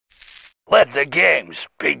Let the games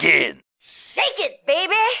begin. Shake it,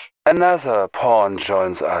 baby! Another pawn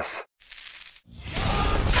joins us.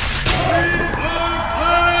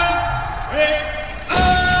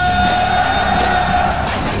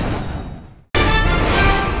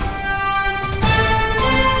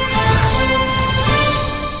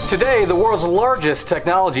 Today, the world's largest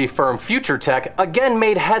technology firm, FutureTech, again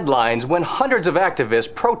made headlines when hundreds of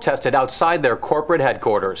activists protested outside their corporate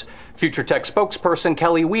headquarters. FutureTech spokesperson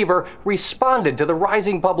Kelly Weaver responded to the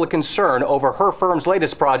rising public concern over her firm's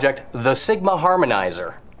latest project, the Sigma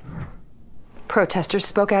Harmonizer. Protesters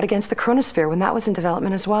spoke out against the chronosphere when that was in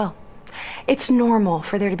development as well. It's normal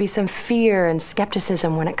for there to be some fear and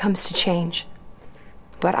skepticism when it comes to change.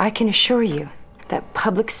 But I can assure you that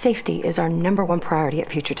public safety is our #1 priority at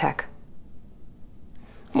FutureTech.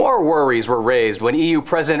 More worries were raised when EU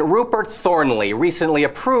President Rupert Thornley recently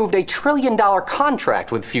approved a $1 trillion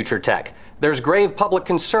contract with FutureTech. There's grave public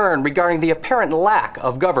concern regarding the apparent lack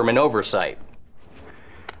of government oversight.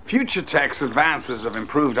 FutureTech's advances have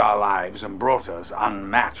improved our lives and brought us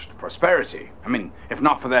unmatched prosperity. I mean, if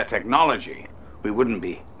not for their technology, we wouldn't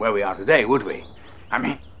be where we are today, would we? I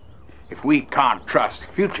mean, if we can't trust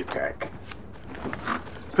FutureTech,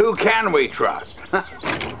 who can we trust?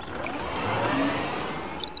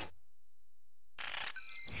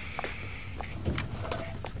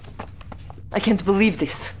 I can't believe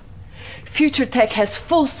this. FutureTech has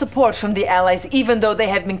full support from the Allies, even though they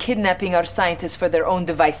have been kidnapping our scientists for their own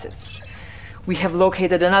devices. We have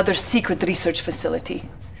located another secret research facility.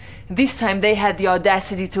 This time they had the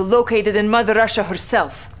audacity to locate it in Mother Russia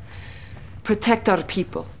herself. Protect our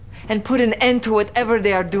people and put an end to whatever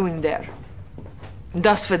they are doing there.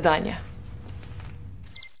 До свидания.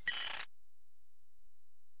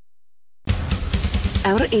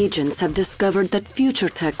 Our agents have discovered that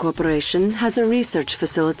FutureTech Corporation has a research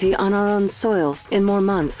facility on our own soil in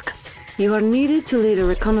Murmansk. You are needed to lead a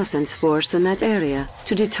reconnaissance force in that area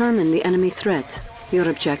to determine the enemy threat. Your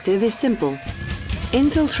objective is simple.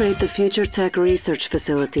 Infiltrate the FutureTech research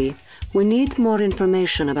facility. We need more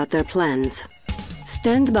information about their plans.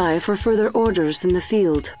 Stand by for further orders in the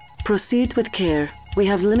field. Proceed with care. We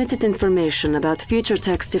have limited information about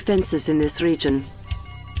FutureTech's defenses in this region.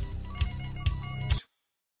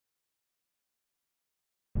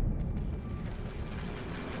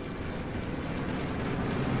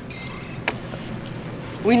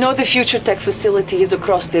 We know the FutureTech facility is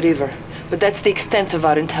across the river, but that's the extent of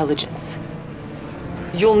our intelligence.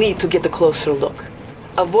 You'll need to get a closer look.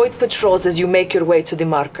 Avoid patrols as you make your way to the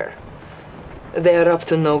marker. They are up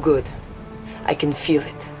to no good. I can feel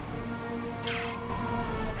it.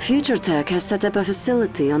 FutureTech has set up a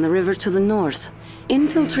facility on the river to the north.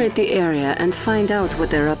 Infiltrate the area and find out what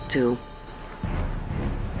they're up to.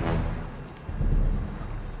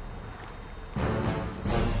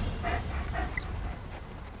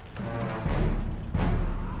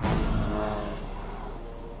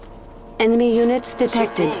 Enemy units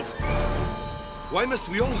detected. Why must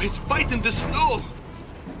we always fight in the snow?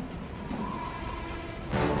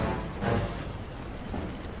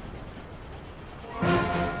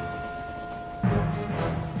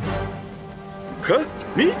 Huh?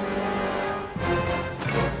 Me?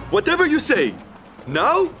 Whatever you say.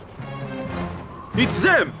 Now? It's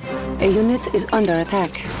them! A unit is under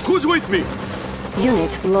attack. Who's with me?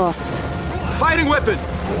 Unit lost. Firing weapon!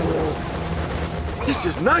 This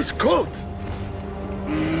is nice coat!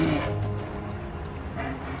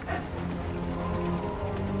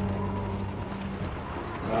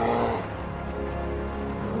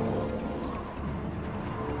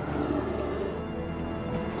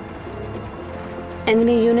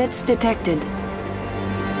 Enemy units detected.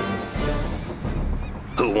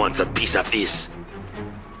 Who wants a piece of this?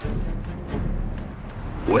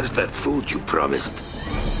 Where's that food you promised?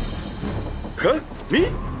 Huh? Me?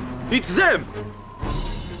 It's them!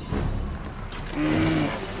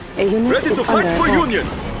 A unit Ready is to fight under for attack. Union!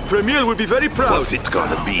 Premier will be very proud! What's it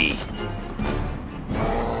gonna be?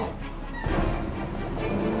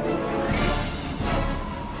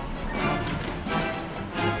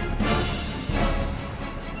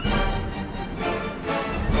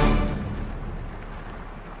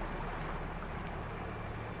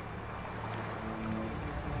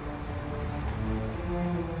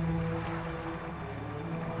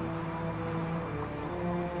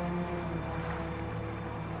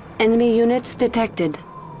 Enemy units detected.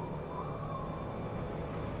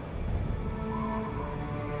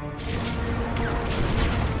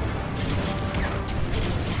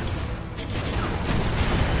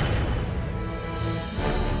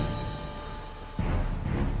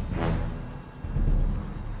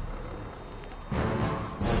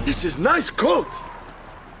 This is nice coat!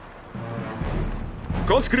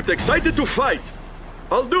 Conscript excited to fight.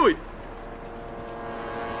 I'll do it.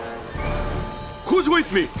 Who's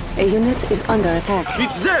with me? A unit is under attack.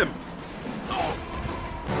 It's them!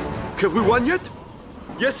 Have we won yet?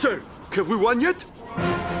 Yes, sir. Have we won yet?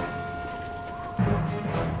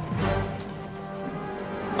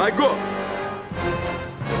 I go.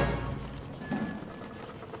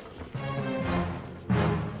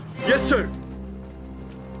 Yes, sir.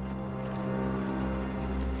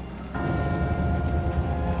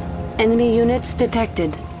 Enemy units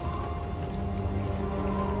detected.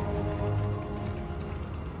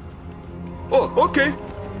 Oh, okay.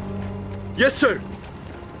 Yes, sir.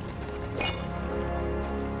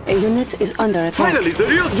 A unit is under attack. Finally, the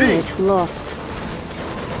real thing. Unit lost.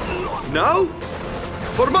 Now?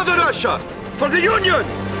 For Mother Russia! For the Union!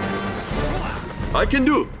 I can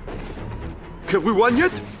do. Have we won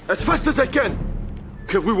yet? As fast as I can.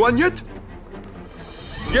 Have we won yet?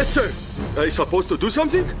 Yes, sir. Are you supposed to do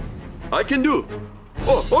something? I can do.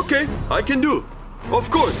 Oh, okay. I can do.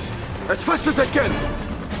 Of course. As fast as I can.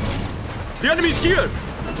 The enemy's here!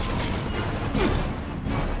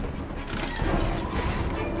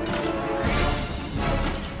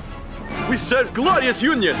 We serve glorious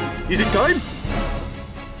Union! Is it time?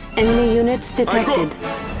 Enemy units detected.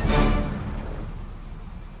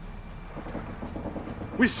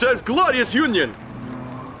 We serve glorious Union!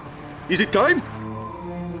 Is it time?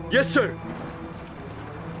 Yes, sir!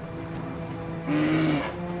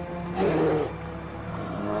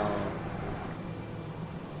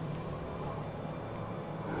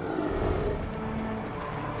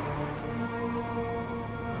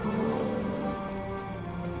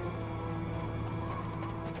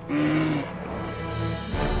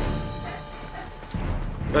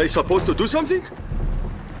 Are you supposed to do something?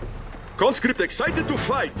 Conscript excited to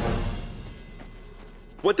fight.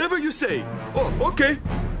 Whatever you say. Oh, okay.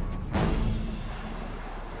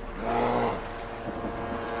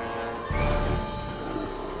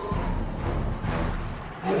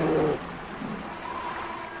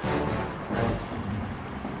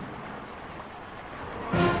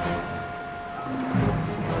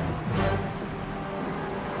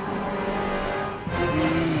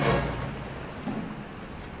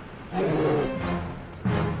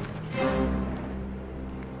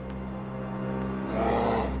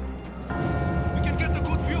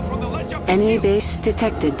 Enemy base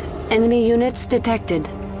detected. Enemy units detected.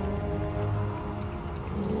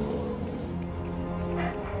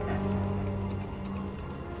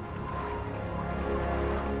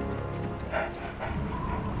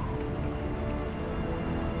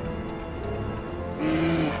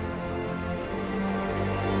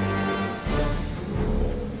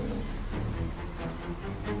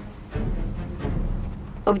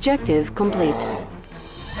 Objective complete.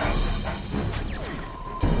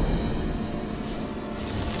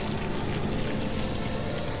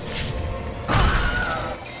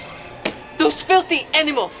 Those filthy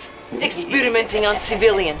animals! Experimenting on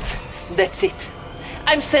civilians. That's it.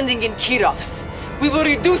 I'm sending in Kirovs. We will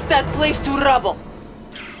reduce that place to rubble.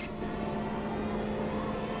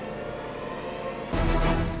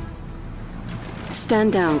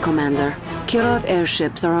 Stand down, Commander. Kirov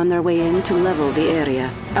airships are on their way in to level the area.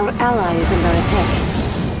 Our ally is under attack.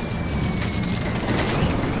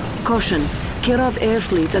 Caution. Kirov air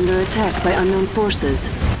fleet under attack by unknown forces.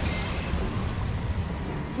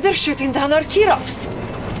 They're shooting down our Kirovs.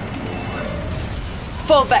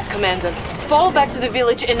 Fall back, Commander. Fall back to the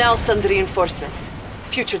village and I'll send reinforcements.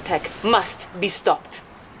 Future tech must be stopped.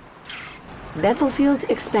 Battlefield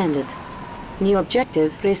expanded. New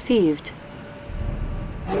objective received.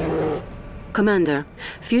 Commander,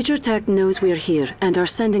 Future Tech knows we're here and are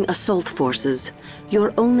sending assault forces.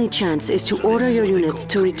 Your only chance is to order your units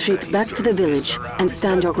to retreat back to the village and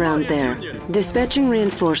stand your ground there. Dispatching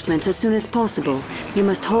reinforcements as soon as possible. You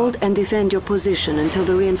must hold and defend your position until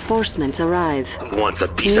the reinforcements arrive. Wants a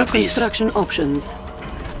piece New of this. construction options.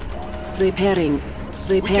 Repairing.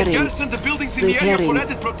 Repairing. Garrison the buildings in the area for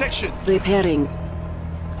added protection. Repairing.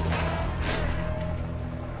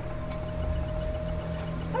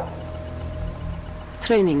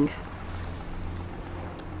 Training.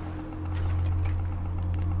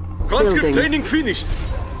 Conscript Building. training finished.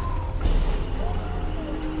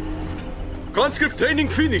 Conscript training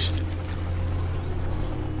finished.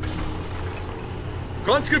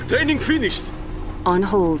 Conscript training finished. On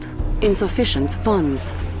hold. Insufficient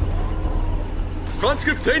funds.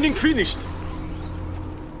 Conscript training finished.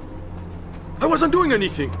 I wasn't doing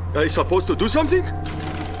anything. Are you supposed to do something?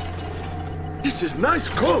 This is nice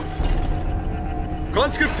coat.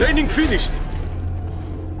 Conscript training finished.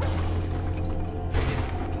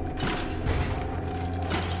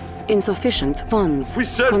 Insufficient funds. We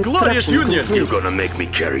serve glorious Union! You're gonna make me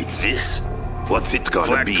carry this? What's it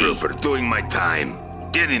gonna be? Flag trooper, doing my time.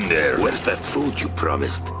 Get in there. Where's that food you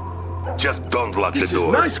promised? Just don't lock the door. This is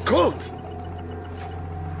nice cold!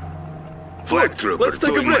 Flag trooper, let's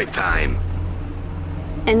take a doing my break. time.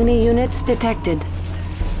 Enemy units detected.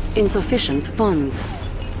 Insufficient funds.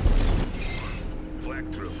 Flag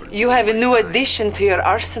trooper, You have a new addition to your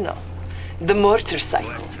arsenal. The mortar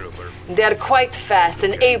cycle. flag trooper. They are quite fast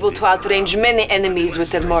and able to outrange many enemies with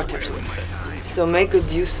their mortars. So make good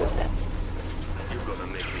use of them. You're gonna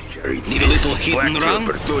make me carry Need a little hit flag and run?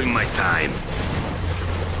 trooper, doing my time.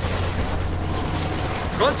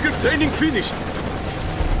 Conscript training finished!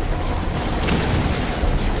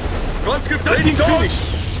 Conscript training finished!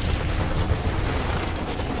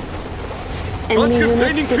 Enemy Conscript units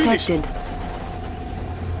training finished. detected.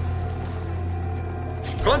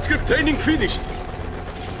 Conscript training finished!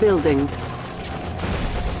 Building.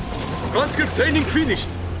 Conscript training finished!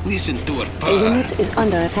 Listen to her A power. unit is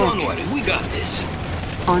under attack. Don't worry, we got this.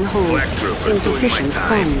 On hold. Flag trooper, doing Insufficient my time.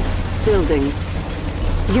 funds. Building.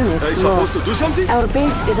 Unit Are you supposed lost. to do something? Our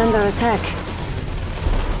base is under attack.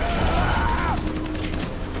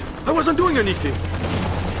 I wasn't doing anything!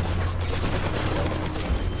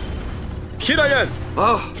 Here I am!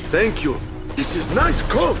 Ah, thank you. This is nice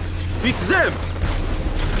cold! Beat them!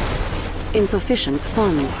 Insufficient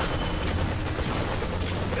funds.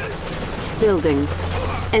 Building.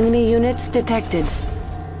 Enemy units detected.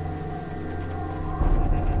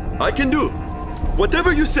 I can do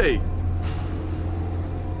whatever you say.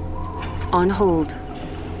 On hold.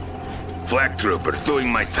 Flag trooper, doing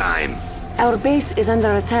my time. Our base is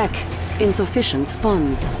under attack. Insufficient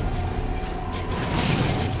funds.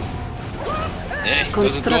 Hey, how's it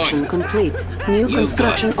Construction going? complete. New You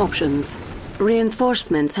construction got it. options.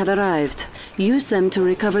 Reinforcements have arrived. Use them to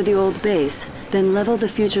recover the old base, then level the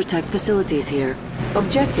future tech facilities here.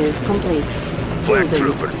 Objective complete. Flag Building.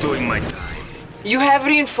 trooper, doing my time. You have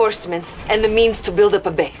reinforcements and the means to build up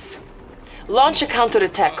a base. Launch a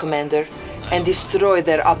counterattack, Commander, and destroy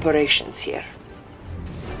their operations here.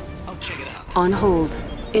 I'll check it out. On hold.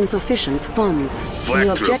 Insufficient funds. Flag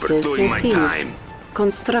New trooper, objective doing my received. time.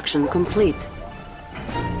 Construction complete.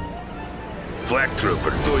 Flag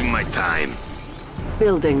trooper, doing my time.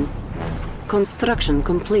 Building. Construction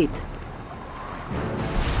complete.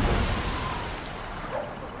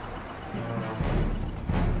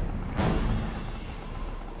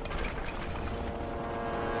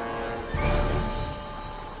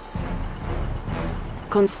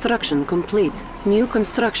 Construction complete. New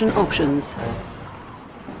construction options.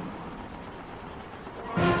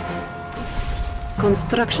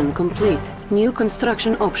 Construction complete. New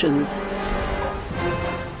construction options.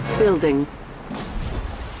 Building.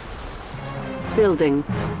 Building.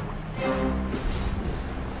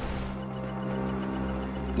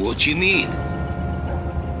 What you need?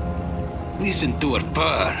 Listen to her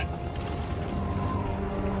power.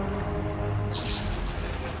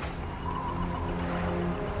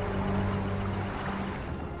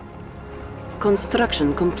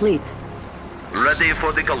 Construction complete. Ready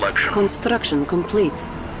for the collection. Construction complete.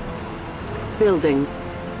 Building.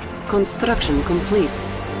 Construction complete.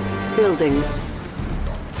 Building.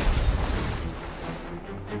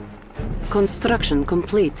 Construction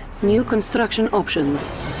complete. New construction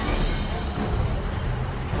options.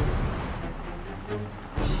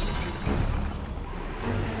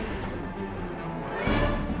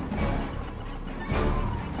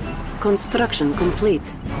 Construction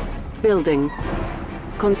complete. Building.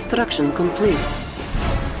 Construction complete.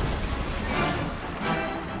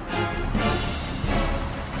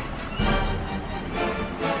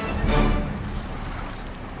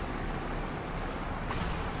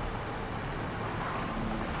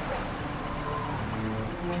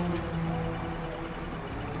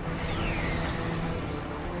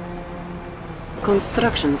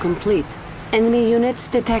 Construction complete. Enemy units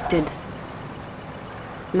detected.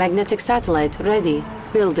 Magnetic satellite ready.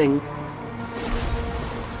 Building.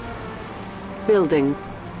 Building.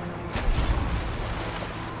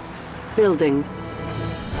 Building.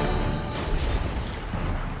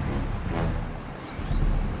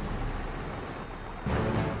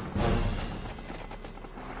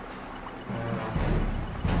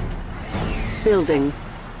 Building.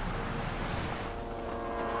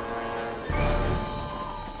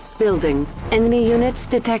 Building. Enemy units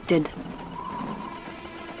detected.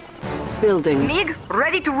 Building. MiG,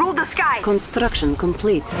 ready to rule the sky. Construction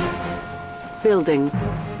complete. Building.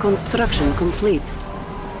 Construction complete.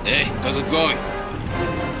 Hey, how's it going?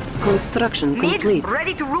 Construction complete. MiG,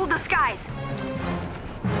 ready to rule the skies.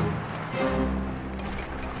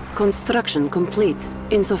 Construction complete.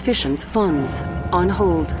 Insufficient funds. On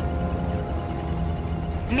hold.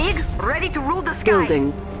 MiG, ready to rule the skies.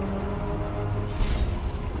 Building.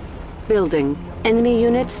 Building. Enemy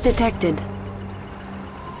units detected.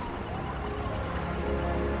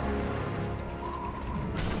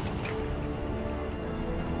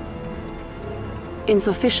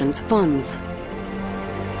 Insufficient funds.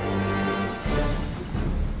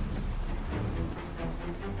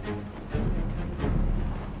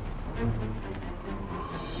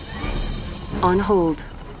 On hold.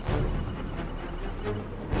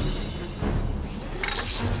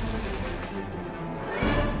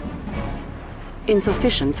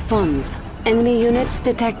 Insufficient funds. Enemy units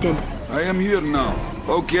detected. I am here now.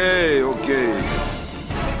 Okay.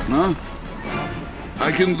 Huh?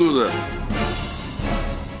 I can do that.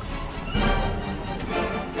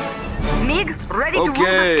 MiG, ready to rule the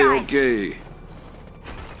skies. Okay.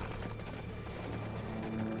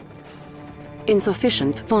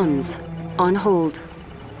 Insufficient funds. On hold.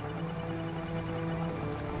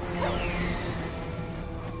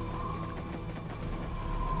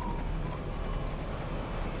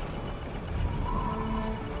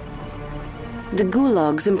 The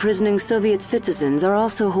gulags imprisoning Soviet citizens are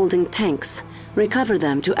also holding tanks. Recover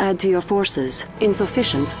them to add to your forces.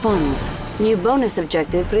 Insufficient funds. New bonus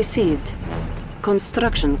objective received.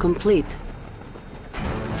 Construction complete.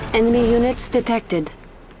 Enemy units detected.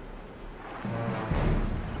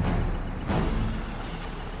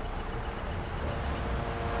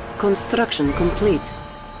 Construction complete.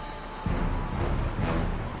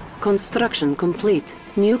 Construction complete.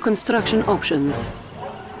 New construction options.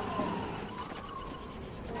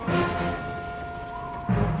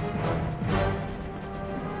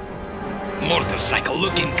 Motorcycle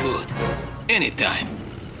looking good. Anytime.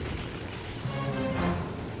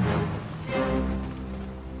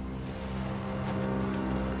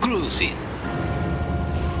 Cruising.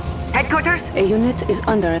 Headquarters? A unit is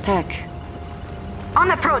under attack. On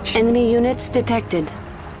approach. Enemy units detected.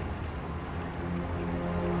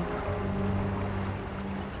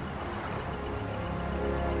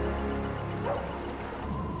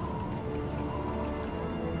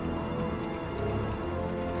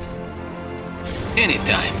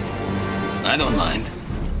 Anytime. I don't mind.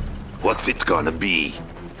 What's it gonna be?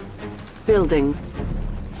 Building.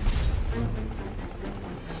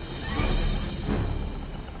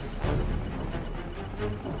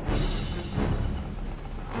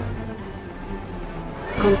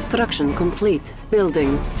 Construction complete.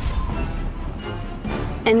 Building.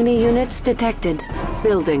 Enemy units detected.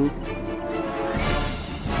 Building.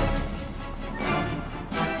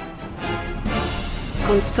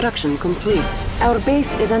 Construction complete. Our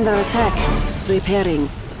base is under attack. Repairing.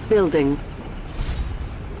 Building.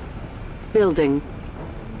 Building.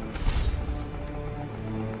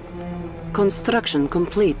 Construction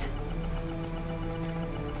complete.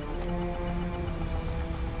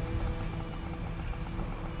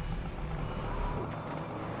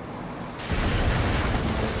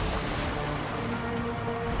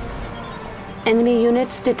 Enemy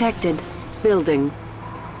units detected. Building.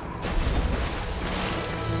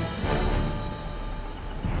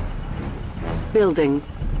 Building.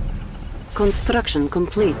 Construction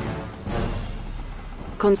complete.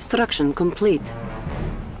 Construction complete.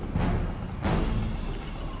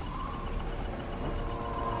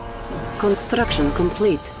 Construction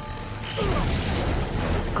complete.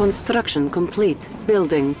 Construction complete.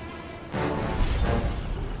 Building.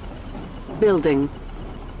 Building.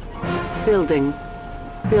 Building.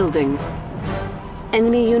 Building.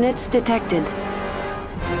 Enemy units detected.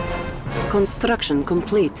 Construction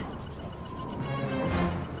complete.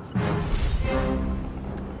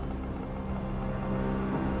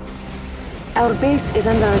 Our base is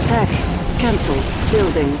under attack. Cancelled.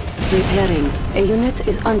 Building. Repairing. A unit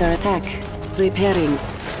is under attack. Repairing.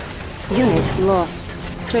 Unit lost.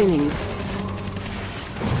 Training.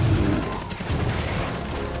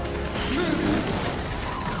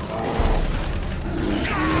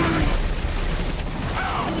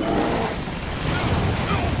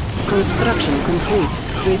 Construction complete.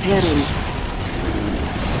 Repairing.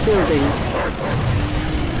 Building.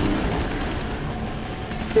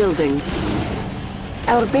 Building.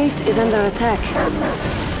 Our base is under attack.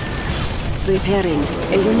 Repairing.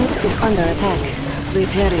 A unit is under attack.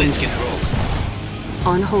 Repairing. Let's get rolling.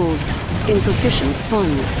 On hold. Insufficient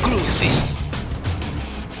funds. Cruising.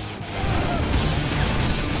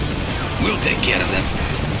 We'll take care of them.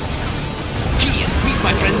 Here, meet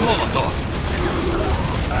my friend Molotov.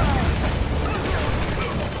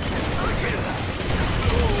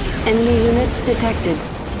 Enemy units detected.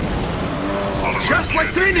 Just like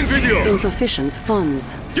training video! Insufficient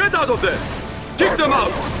funds. Get out of there! Kick them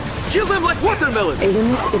out! Kill them like watermelon! A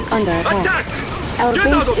unit is under attack. Attack! Our Get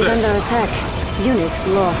base out of is there! under attack. Unit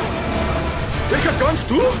lost. They have guns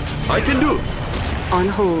too? I can do. On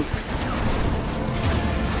hold.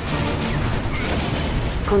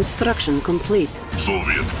 Construction complete.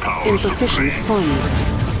 Soviet power Insufficient funds.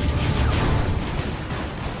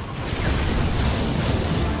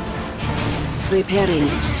 Repairing.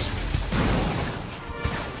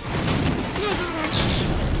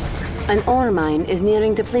 An ore mine is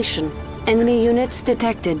nearing depletion. Enemy units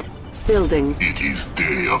detected. Building. It is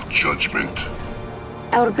day of judgment.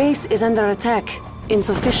 Our base is under attack.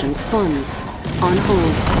 Insufficient funds. On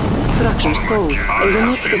hold. Structure sold. A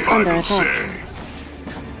unit is under attack.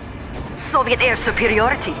 Soviet air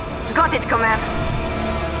superiority. Got it, Command.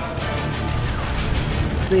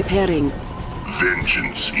 Repairing.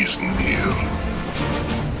 Vengeance is near.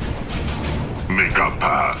 Make a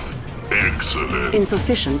path. Excellent.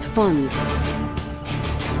 Insufficient funds.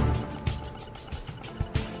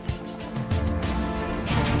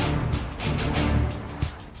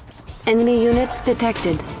 Enemy units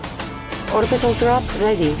detected. Orbital drop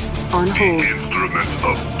ready. On hold. Instrument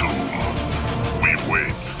of doom. We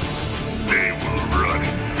wait. They will run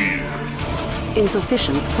in fear.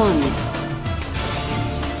 Insufficient funds.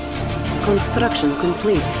 Construction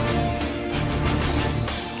complete.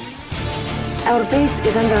 Our base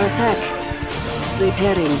is under attack.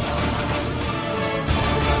 Repairing.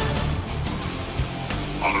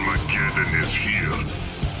 Armageddon is here.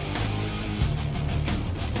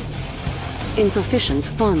 Insufficient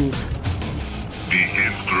funds. The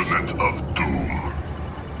instrument of doom.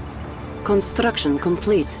 Construction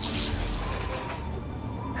complete.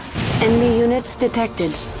 Enemy units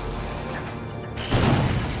detected.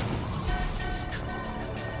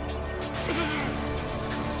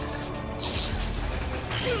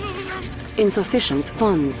 Insufficient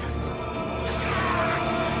funds.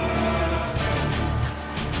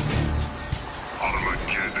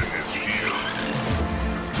 Armageddon is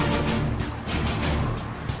here.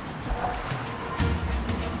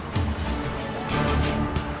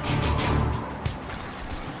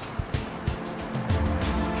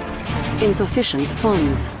 Insufficient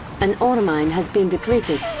funds. An ore mine has been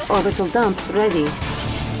depleted. Orbital dump ready.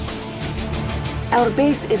 Our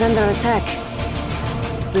base is under attack.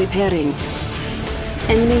 Repairing.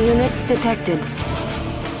 Enemy units detected.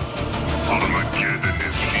 Armageddon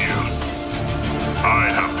is here. I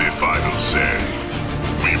have the final say.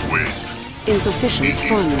 We wait. Insufficient It is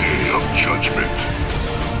funds. day of judgment.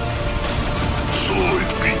 So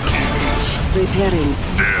it begins. Repairing.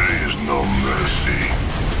 There is no mercy.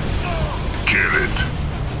 Kill it.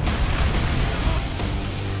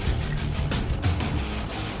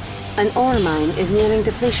 An ore mine is nearing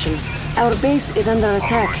depletion. Our base is under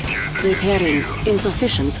attack. Repairing.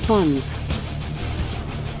 Insufficient funds.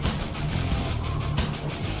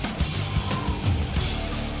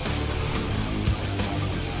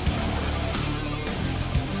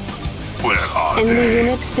 Where are Enemy they?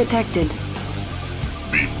 units detected.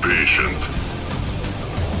 Be patient.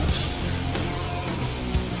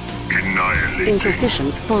 Annihilating.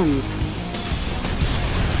 Insufficient funds.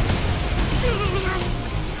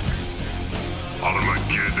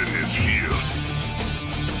 Armageddon is here.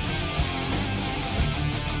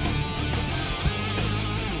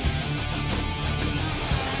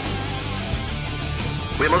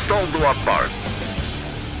 We must all do our part.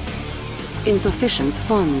 Insufficient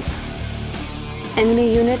funds.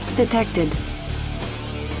 Enemy units detected.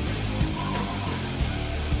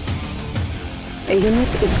 A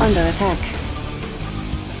unit is under attack.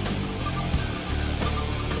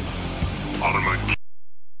 Armageddon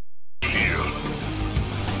here.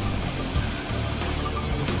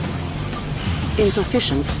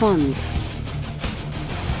 Insufficient funds.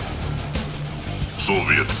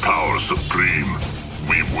 Soviet power supreme.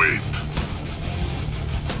 We wait.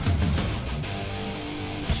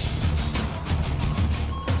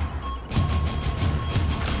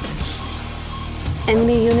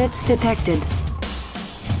 Enemy units detected.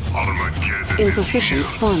 Armageddon Insufficient is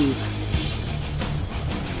here. funds.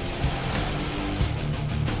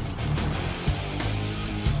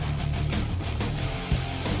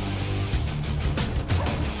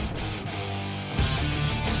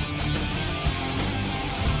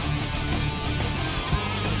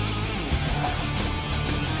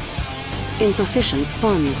 Insufficient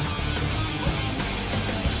funds.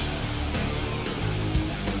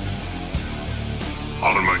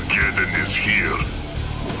 Armageddon is here.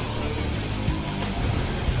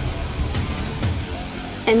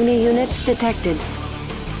 Enemy units detected.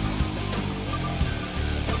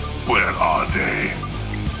 Where are they?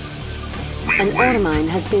 An ore mine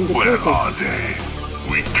has been Where depleted. are they?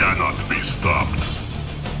 We cannot be stopped.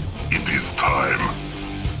 It is time.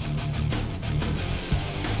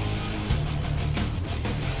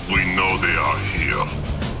 We know they are here.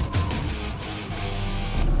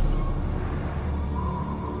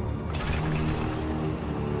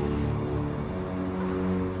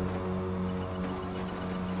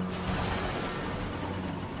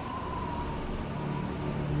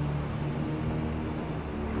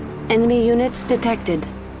 Enemy units detected.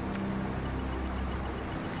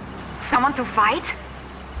 Someone to fight?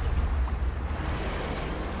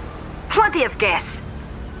 Plenty of gas.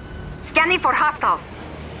 Scanning for hostiles.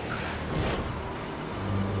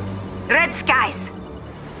 Red skies.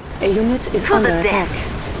 A unit is To under the attack.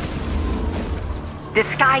 The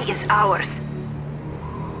sky is ours.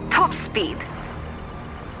 Top speed.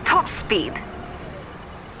 Top speed.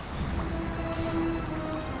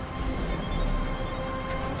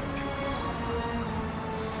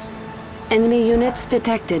 Enemy units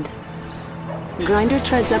detected. Grinder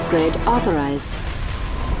treads upgrade authorized.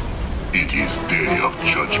 It is day of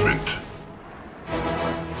judgment.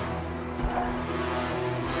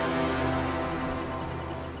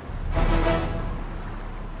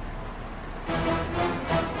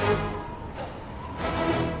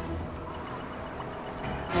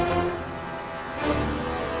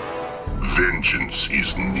 Vengeance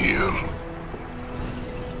is near.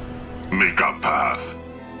 Make a path.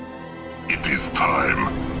 It is time.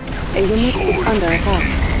 A unit is So under it attack.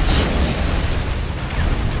 begins.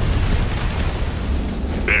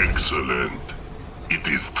 Excellent. It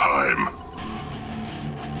is time.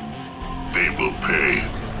 They will pay.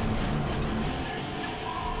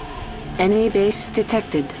 Enemy base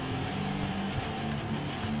detected.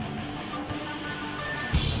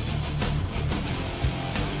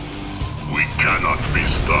 We cannot be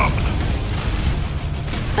stopped.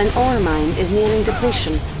 An ore mine is nearing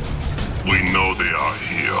depletion. We know they are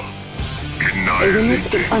here. A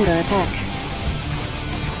unit is Annihilating. under attack.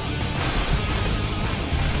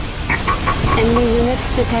 Enemy units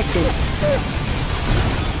detected.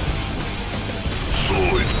 So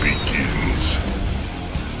it begins.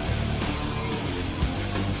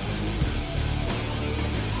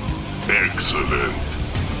 Excellent.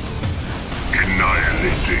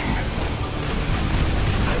 Annihilating.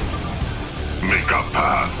 Make a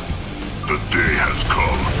path. The day has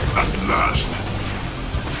come at last.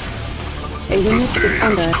 A unit The is day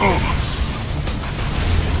under has attack. come.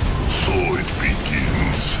 So it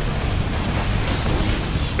begins.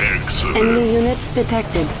 Excellent. Enemy units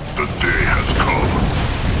detected. The day has come.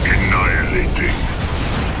 Annihilating.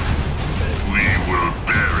 We will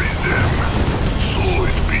bury them. So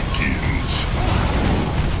it begins.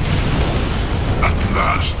 At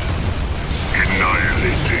last.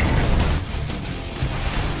 Annihilating.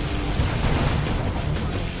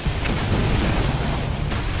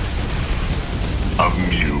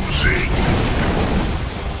 Amusing.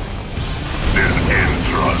 Their end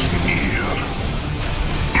draws near.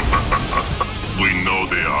 We know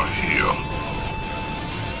they are here.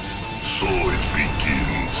 So it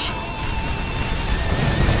begins.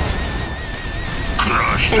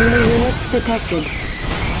 Crush Enemy them. units detected.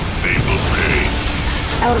 They will pay.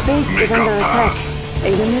 Our base is Make under a attack. path. A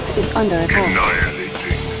unit is under attack.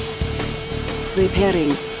 Annihilating. Repairing.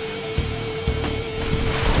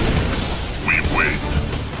 We wait.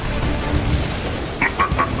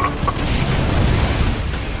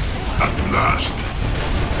 At last.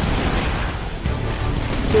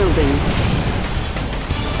 Building.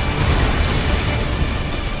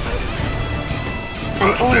 An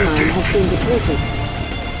ore mine has been depleted.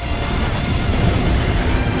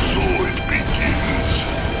 So it begins.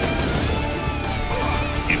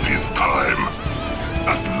 It is time.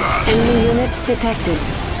 At last. Enemy units detected.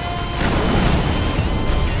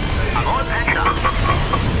 I'm all packed up.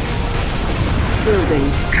 Building.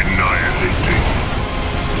 Annihilating.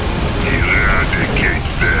 Eradicate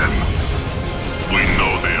them. We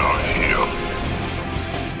know they are here.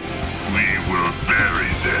 We will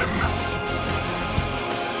bury them.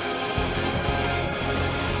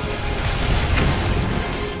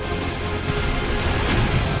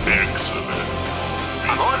 Excellent.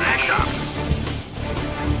 I'm all packed up.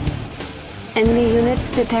 Enemy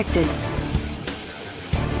units detected.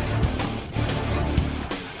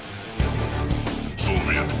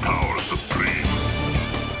 Soviet power supreme.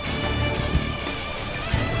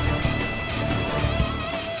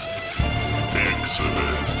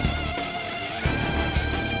 Excellent.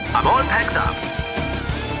 I'm all packed up.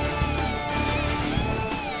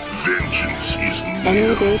 Vengeance is Enemy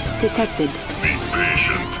near. base detected. Be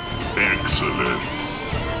patient. Excellent.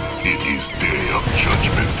 It is day of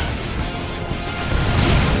judgment.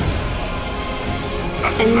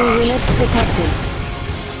 Enemy units detected.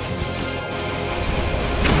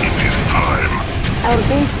 It is time. Our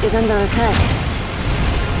base is under attack.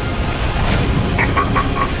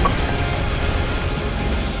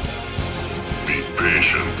 Be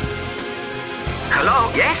patient.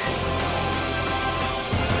 Hello, yes?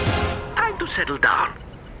 Time to settle down.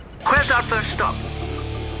 Where's our first stop?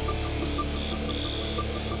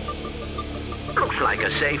 Looks like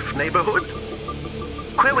a safe neighborhood.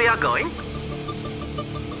 Where we are going?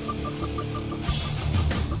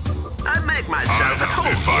 I make myself at home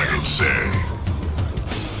the final say.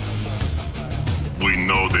 We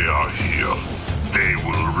know they are here. They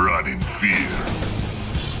will run in fear.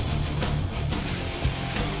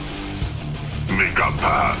 Make a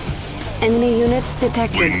path. Enemy units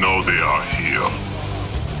detected. We know they are here.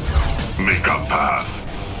 Make a path.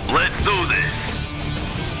 Let's do this.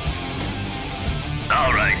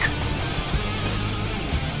 All right.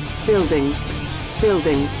 Building.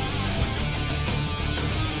 Building.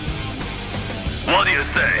 What do you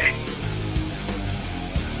say?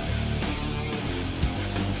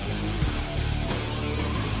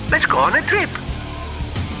 Let's go on a trip.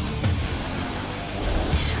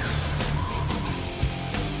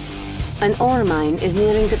 An ore mine is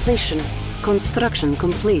nearing depletion. Construction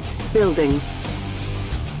complete. Building.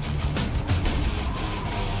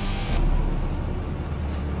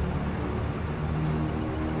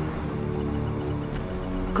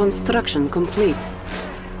 Construction complete.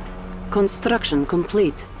 Construction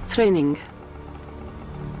complete. Training.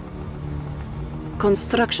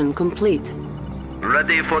 Construction complete.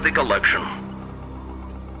 Ready for the collection.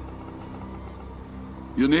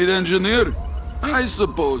 You need engineer? I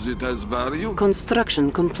suppose it has value.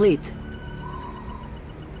 Construction complete.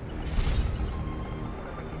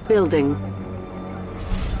 Building.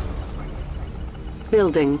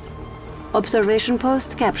 Building. Observation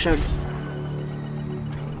post captured.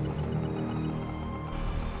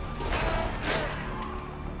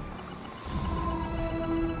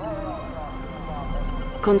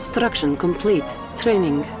 Construction complete.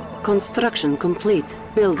 Training. Construction complete.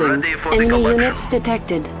 Building. Enemy units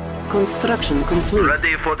detected. Construction complete.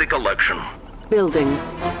 Ready for the collection. Building.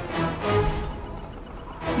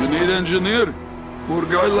 You need engineer? For a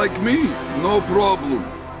guy like me, no problem.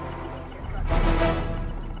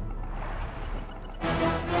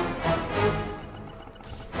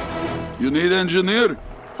 You need engineer?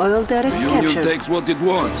 Oil derrick The Union captured. takes what it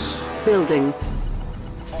wants. Building.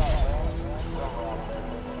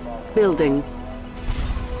 Building.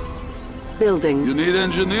 Building. You need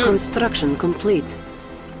engineer? Construction complete.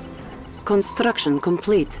 Construction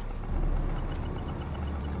complete.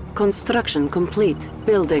 Construction complete.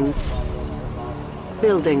 Building.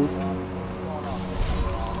 Building.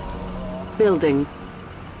 Building.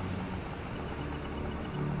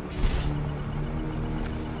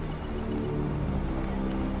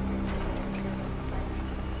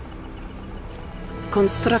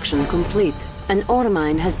 Construction complete. An ore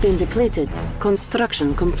mine has been depleted.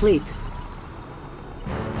 Construction complete.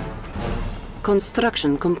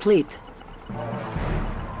 Construction complete.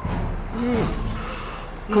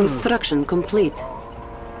 Construction complete.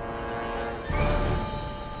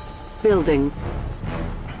 Building.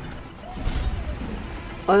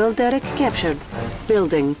 Oil derrick captured.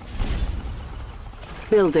 Building.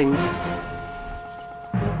 Building.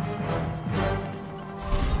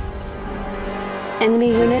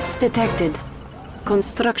 Enemy units detected.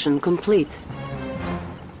 Construction complete.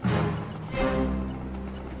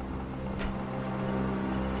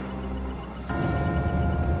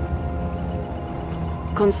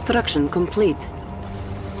 Construction complete.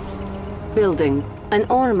 Building. An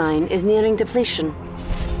ore mine is nearing depletion.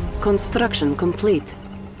 Construction complete.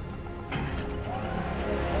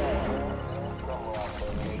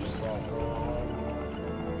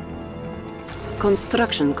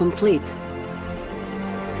 Construction complete.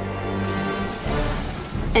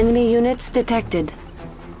 Enemy units detected.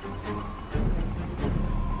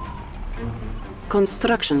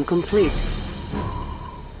 Construction complete.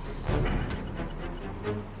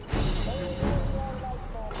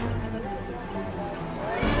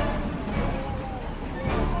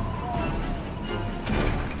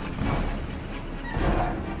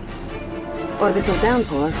 Orbital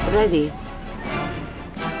downpour ready.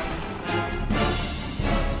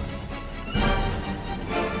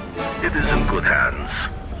 It is in good hands.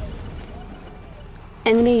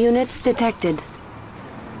 Enemy units detected.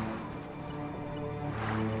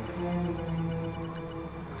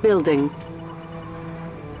 Building.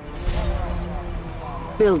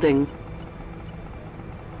 Building.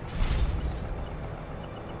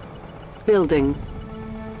 Building.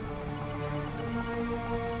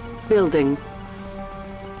 Building.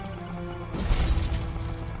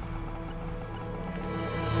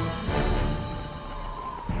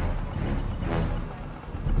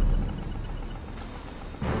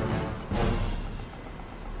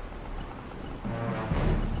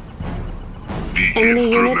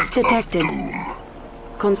 Enemy units detected.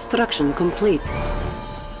 Construction complete.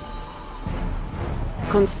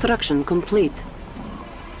 Construction complete.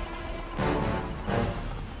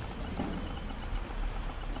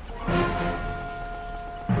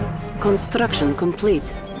 Construction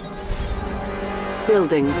complete.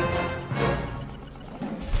 Building.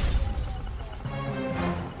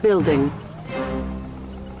 Building.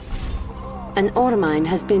 An ore mine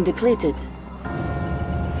has been depleted.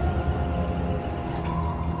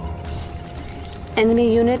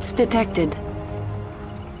 Enemy units detected.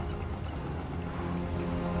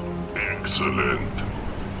 Excellent.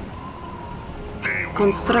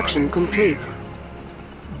 Construction complete.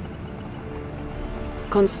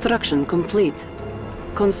 Construction complete.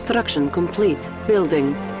 Construction complete.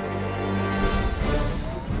 Building.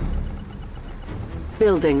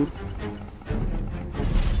 Building.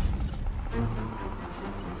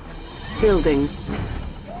 Building.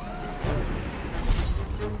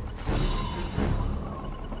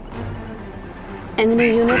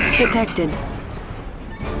 Enemy units detected.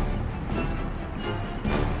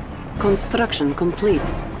 Construction complete.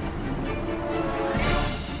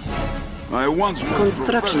 I once was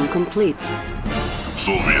Construction complete.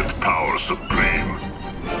 Soviet power supreme.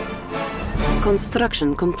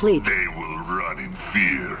 Construction complete. They will run in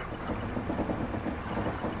fear.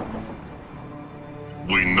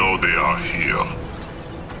 We know they are here.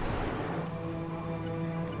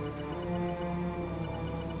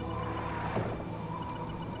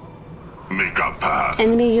 Make a path.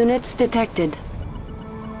 Enemy units detected.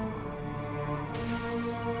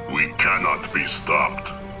 We cannot be stopped.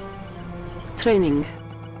 Training.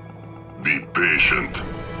 Be patient.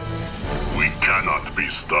 We cannot be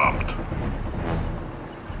stopped.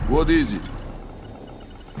 What is it?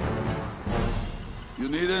 You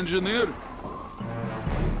need engineer?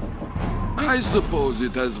 I suppose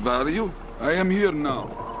it has value. I am here now.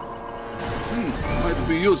 Might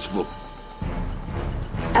be useful.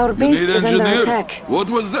 Our base is under attack. What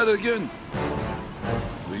was that again?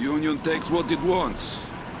 The Union takes what it wants.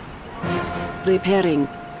 Repairing.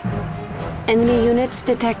 Enemy units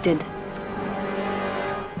detected.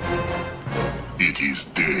 It is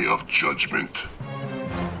day of judgment.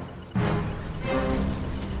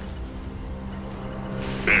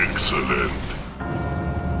 Excellent.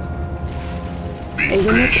 Be A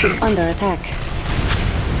unit patient. is under attack.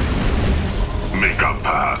 Make a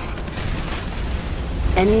path.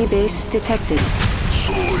 Enemy base detected.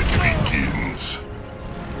 So it begins.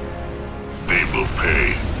 They will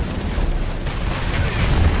pay.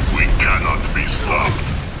 We cannot be stopped.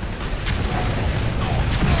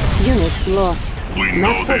 Unit lost. We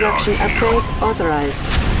Mass know they production are here. upgrade authorized.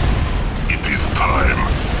 It is time.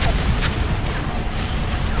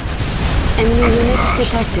 Enemy At units last.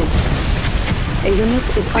 detected. A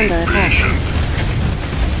unit is Be under attack. patient.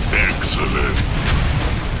 Excellent.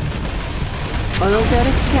 Oil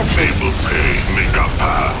derrick They captured. will pay. Make a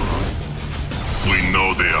path. We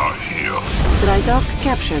know they are here. Dry dock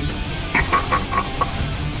captured.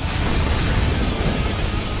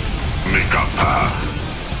 Make a path.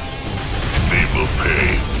 They will pay.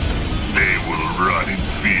 They will run in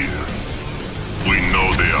fear. We know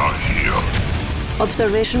they are here.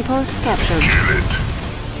 Observation post captured. Kill it.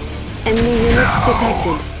 Enemy units Now.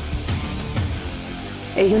 detected.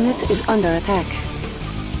 A unit is under attack.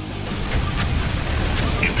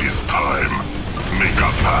 It is time. Make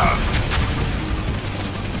a path.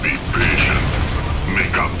 Be patient.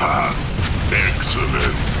 Make a path.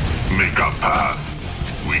 Excellent. Make a path.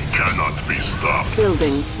 We cannot be stopped.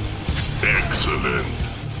 Building. Excellent.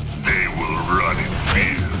 They will run in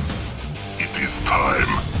fear. It is time.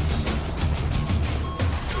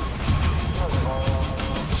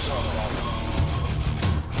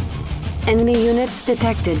 Enemy units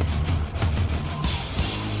detected.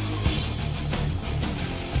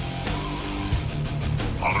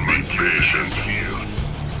 Be patient here.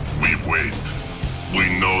 We wait.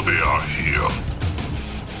 We know they are here.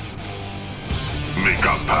 Make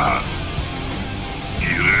a path.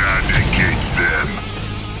 Eradicate them.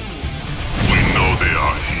 We know they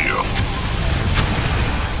are here.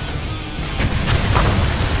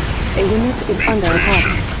 A unit is Be under attack.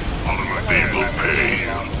 patient. They will pay.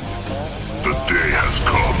 The day has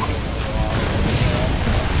come.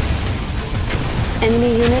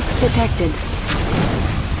 Enemy units detected.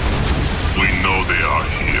 We know they are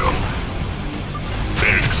here.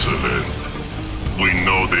 Excellent. We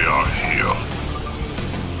know they are here.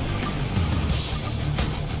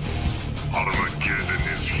 Armageddon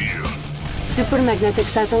is here. Supermagnetic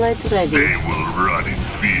satellite ready. They will run in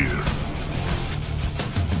fear.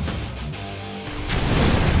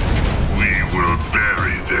 We will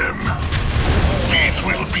bury them.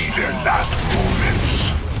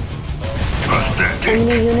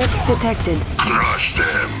 Enemy units detected. Crush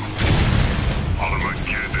them.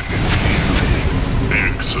 Armageddon is here.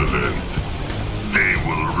 Excellent. They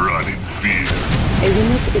will run in fear. A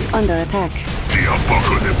unit is under attack. The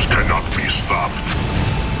apocalypse cannot be stopped.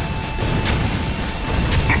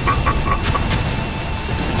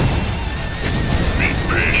 Be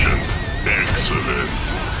patient. Excellent.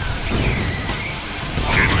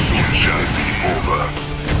 It soon shall be over.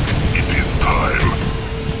 It is time.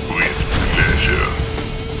 With pleasure.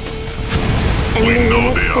 Enemy We know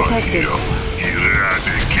units they are detected. here.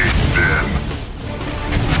 Eradicate them.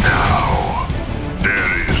 Now,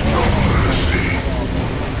 there is no mercy.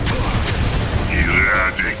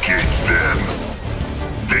 Eradicate them.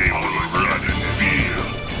 They will run in fear.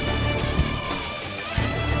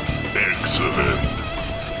 Excellent.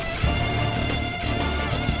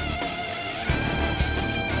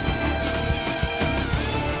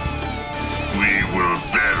 We will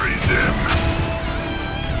bury them.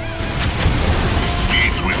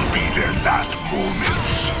 These will be their last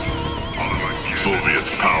moments. Soviet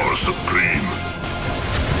power supreme.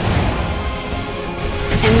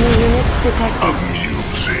 Enemy units detected.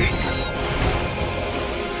 Amusing.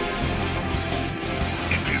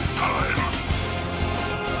 It is time.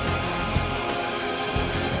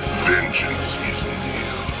 Vengeance is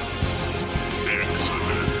near.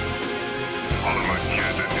 Excellent.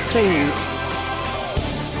 Armageddon is Training.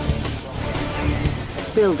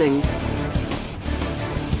 Building.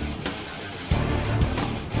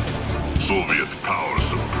 Soviet power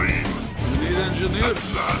supreme. You need engineer? At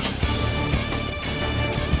last.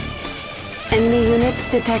 Enemy units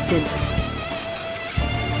detected.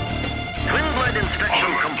 Twin blade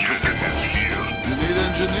inspection complete. Armageddon is here. You need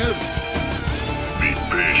engineer? Be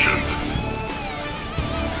patient.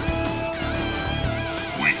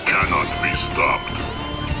 We cannot be stopped.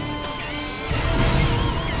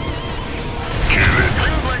 Kill it.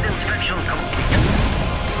 Twin blade inspection complete.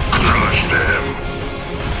 Crush them.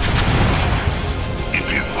 It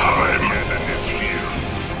is time. Armageddon is here.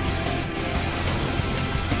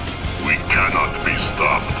 We cannot be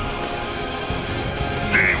stopped.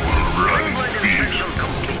 They will run Twin in blade fear. inspection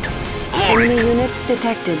complete. Enemy Load it. units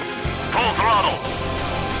detected. Full throttle.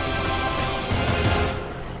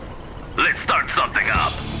 Let's start something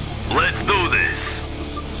up. Let's do this.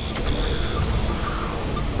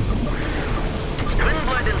 Twin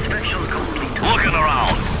blade inspection complete. Looking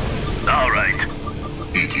around. All right.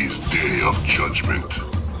 It is day of judgment.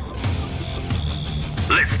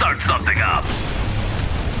 Let's start something up.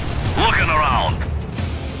 Looking around.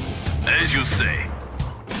 As you say.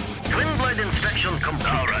 Twin blade inspection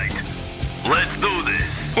complete. All right. Let's do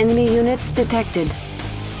this. Enemy units detected.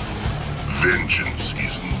 Vengeance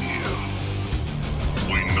is near.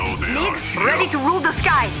 We know they are here. Ready to rule the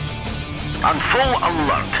skies. On full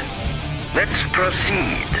alert. Let's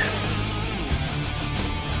proceed.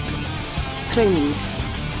 Training.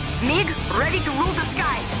 MiG, ready to rule the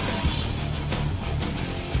skies.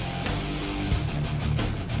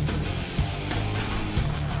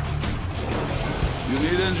 You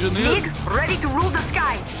need engineer? MiG, ready to rule the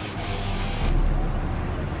skies.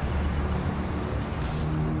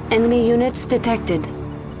 Enemy units detected.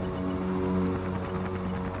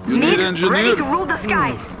 You MiG, need engineer? ready to rule the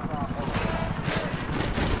skies.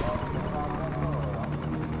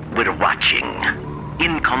 We're watching.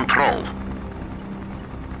 In control.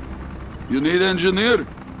 You need engineer?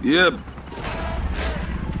 Yep.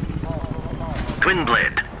 Twin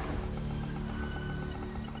blade.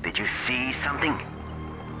 Did you see something?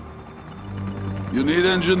 You need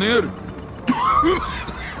engineer?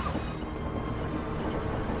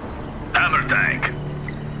 Hammer tank.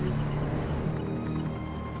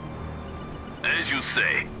 As you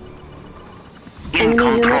say. In Enemy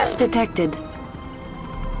control. units detected.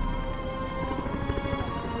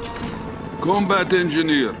 Combat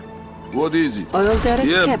engineer. What is it? Oil derrick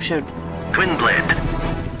Yep. captured. Twin blade.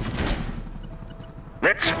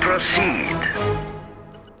 Let's proceed.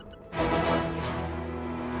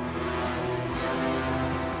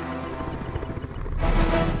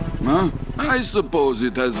 Huh? I suppose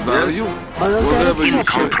it has value. Oil Whatever derrick you In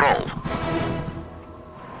say. captured. control.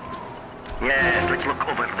 Yes, let's look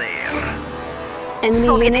over there. Enemy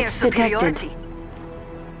Soviet air units detected. superiority.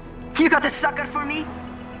 You got a sucker for me?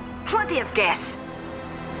 Plenty of gas.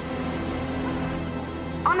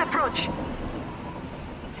 On approach.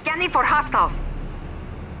 Scanning for hostiles.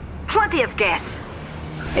 Plenty of gas.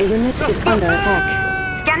 A unit is under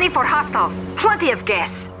attack. Scanning for hostiles. Plenty of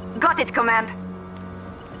gas. Got it, Command.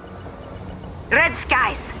 Red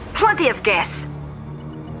skies. Plenty of gas.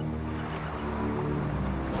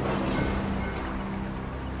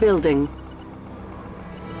 Building.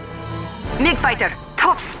 MiG fighter,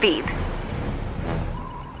 top speed.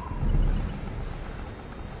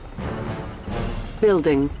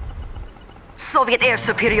 Building. Soviet air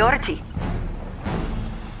superiority.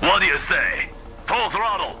 What do you say? Full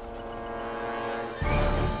throttle.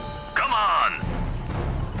 Come on.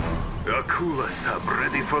 Akula sub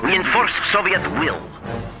ready for the... Reinforce Soviet will.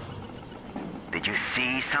 Did you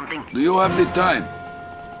see something? Do you have the time?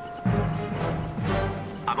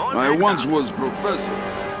 I once was professor.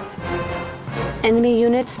 Enemy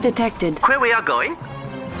units detected. Where we are going?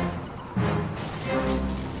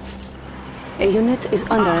 A unit is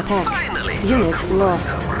under attack. Finally. Unit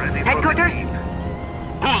lost. Headquarters?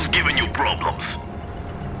 Who's giving you problems?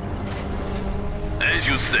 As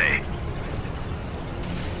you say.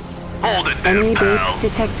 Hold it there, Enemy pal. base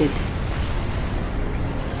detected.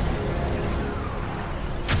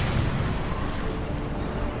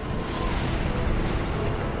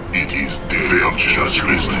 It is there, just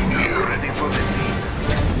listening here. Ready for the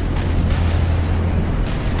deep.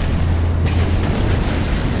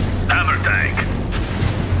 Hammer tank.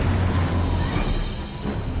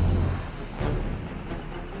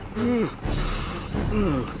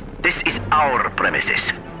 This is our premises.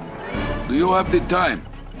 Do you have the time?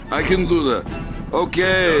 I can do that.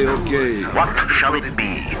 Okay, okay. What shall it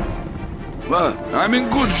be? Well, I'm in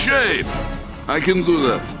good shape. I can do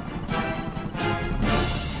that.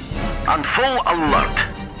 On full alert.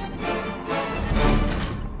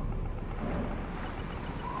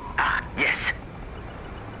 Ah, yes.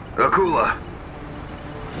 Akula.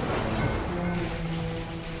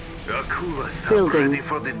 Akula sub Building. ready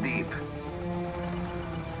for the deep.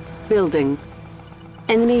 Building.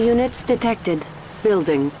 Enemy units detected.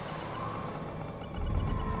 Building.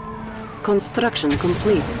 Construction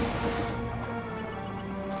complete.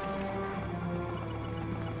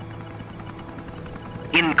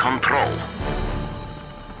 In control.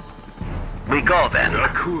 We go then.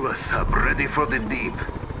 Akula sub ready for the deep.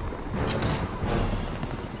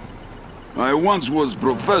 I once was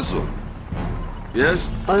professor. Yes?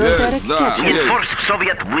 Automatic Yes, that, capture. yes. Enforce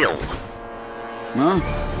Soviet will. Huh?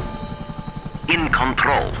 In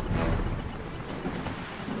control.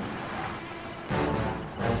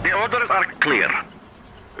 The orders are clear.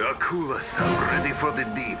 Akula sub ready for the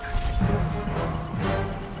deep.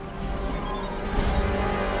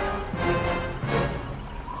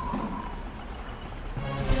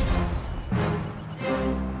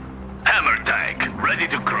 Hammer tank, ready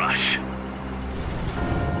to crush.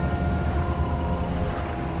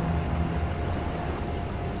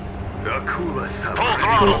 Akula sub Full ready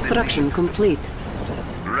throttle. Construction complete.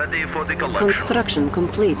 Ready for the collection. Construction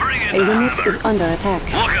complete. Bring in A the unit hammer. is under attack.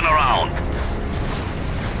 Looking around.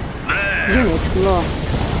 There. Unit lost.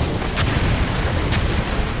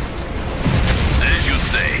 As you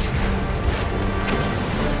say.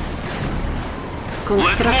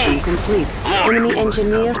 Construction move. complete. Lord. Enemy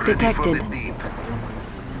engineer Sub ready for detected. the deep.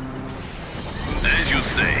 As you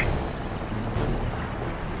say.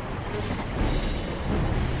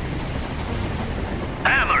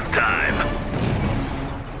 Hammer time.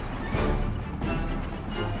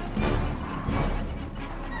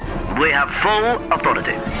 We have full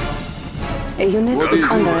authority. A unit What is is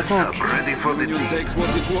under yours? attack. Ready for the Union deep. takes what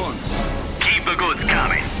it wants. Keep the goods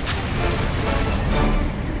coming.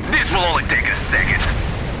 This will only take a second.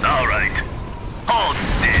 All right. Hold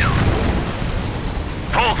still.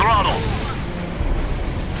 Full throttle.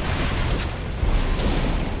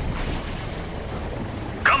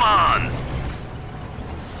 Come on.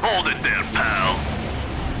 Hold it there, pal.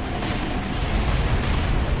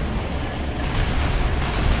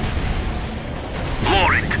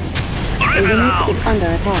 Floor it. A Rip it unit out. is under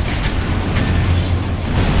attack.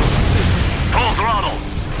 Full throttle.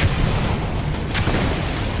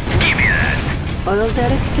 Give me that. Oil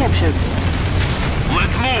derrick captured.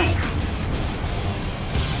 Let's move.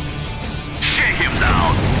 Shake him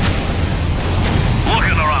down.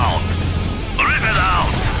 Looking around. Rip it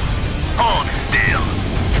out. Hold still.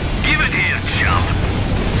 Give it here, chump.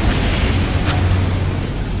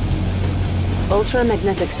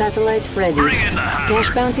 Ultramagnetic satellite ready. Bring in the hammer.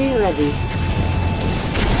 Cash bounty ready.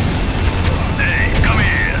 Hey, come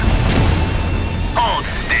here. Hold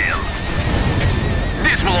still.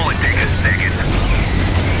 This will only take a second.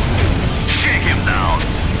 Shake him down.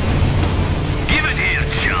 Give it here,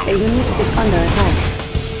 chump. A unit is under attack.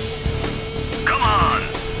 Come on.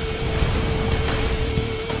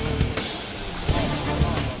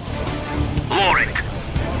 Lower it.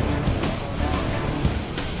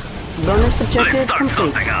 Bonus Let's objective start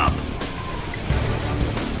complete. something up.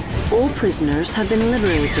 All prisoners have been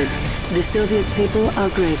liberated. The Soviet people are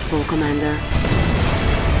grateful, Commander.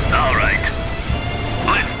 All right.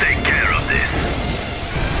 Let's take care of this.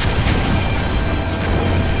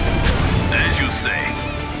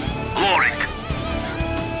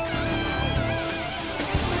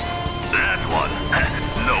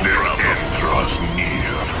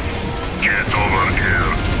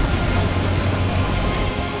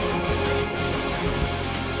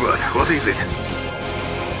 believe it.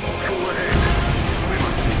 Full ahead. We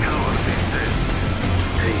must recover these depths.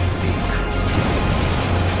 Stay deep.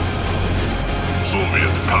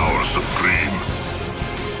 Soviet power supreme.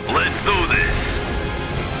 Let's do this.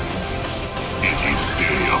 It is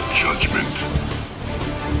day of judgment.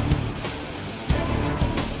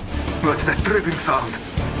 What's that dripping sound?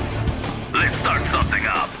 Let's start something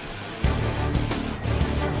up.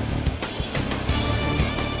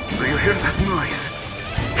 Do you hear that noise?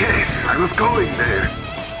 Yes, I was going there.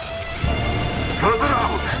 Further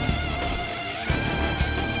out.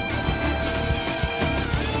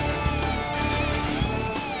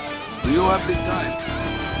 Do you have the time?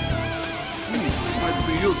 Might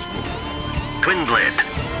be useful. Twin blade.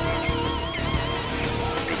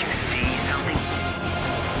 Did you see something?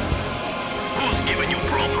 Who's giving you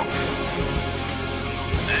problems?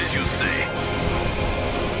 As you say.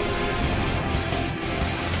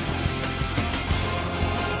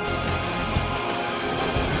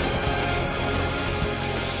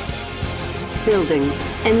 Building.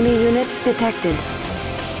 Enemy units detected.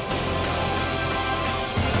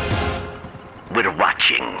 We're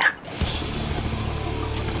watching.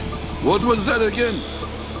 What was that again?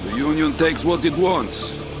 The Union takes what it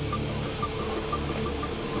wants.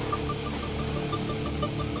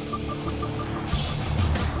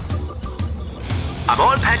 I'm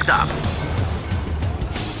all packed up.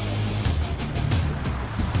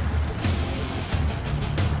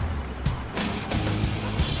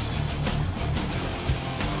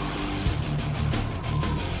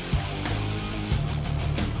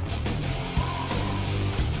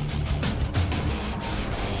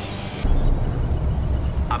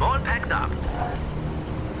 I'm all packed up.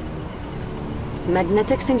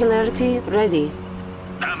 Magnetic singularity ready.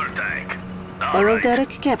 Hammer tank. All Oil right. derrick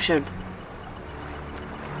captured.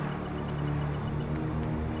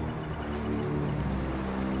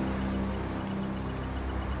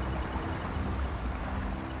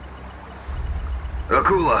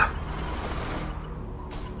 Akula.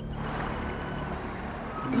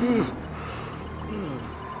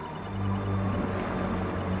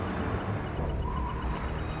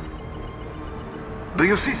 Do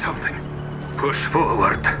you see something? Push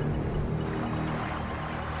forward.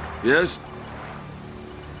 Yes?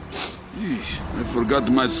 Yeesh, I forgot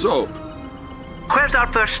my soap. Where's our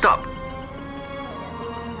first stop?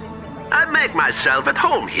 I make myself at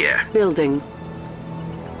home here. Building.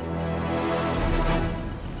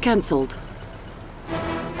 Cancelled.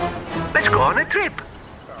 Let's go on a trip.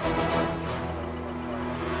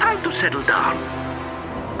 Time to settle down.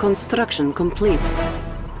 Construction complete.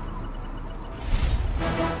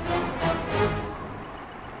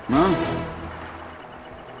 Huh?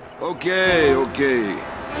 Okay.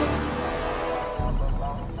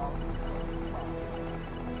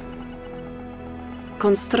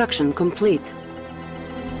 Construction complete.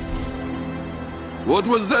 What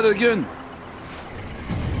was that again?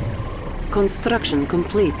 Construction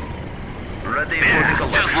complete. Ready for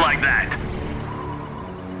the just like that.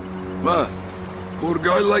 Poor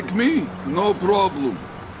guy like me, no problem.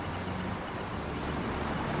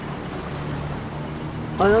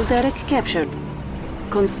 Oil derrick captured.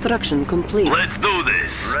 Construction complete. Let's do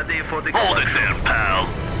this. Ready for the hold it there, pal.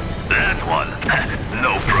 That one,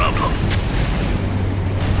 no problem.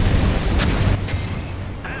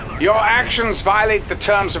 Your actions violate the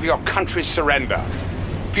terms of your country's surrender.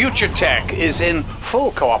 Future Tech is in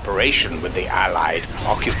full cooperation with the Allied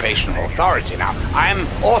Occupational Authority. Now, I'm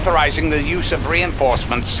authorizing the use of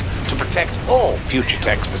reinforcements to protect all Future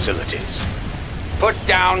Tech's facilities. Put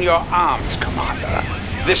down your arms, Commander.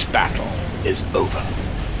 This battle is over.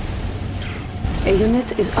 A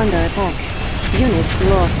unit is under attack. Unit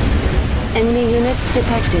lost. Enemy units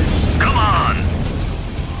detected. Come on!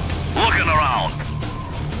 Looking around.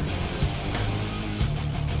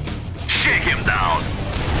 Shake him down.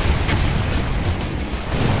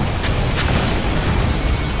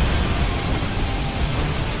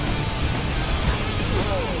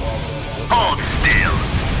 Hold still.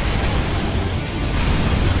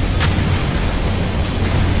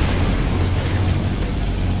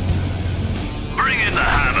 Bring in the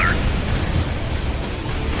hammer.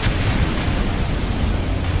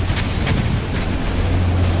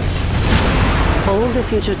 All the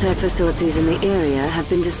Future Tech facilities in the area have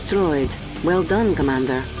been destroyed. Well done,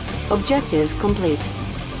 Commander. Objective complete.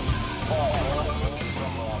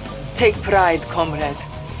 Take pride, comrade.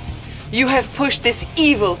 You have pushed this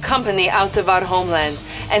evil company out of our homeland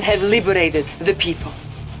and have liberated the people.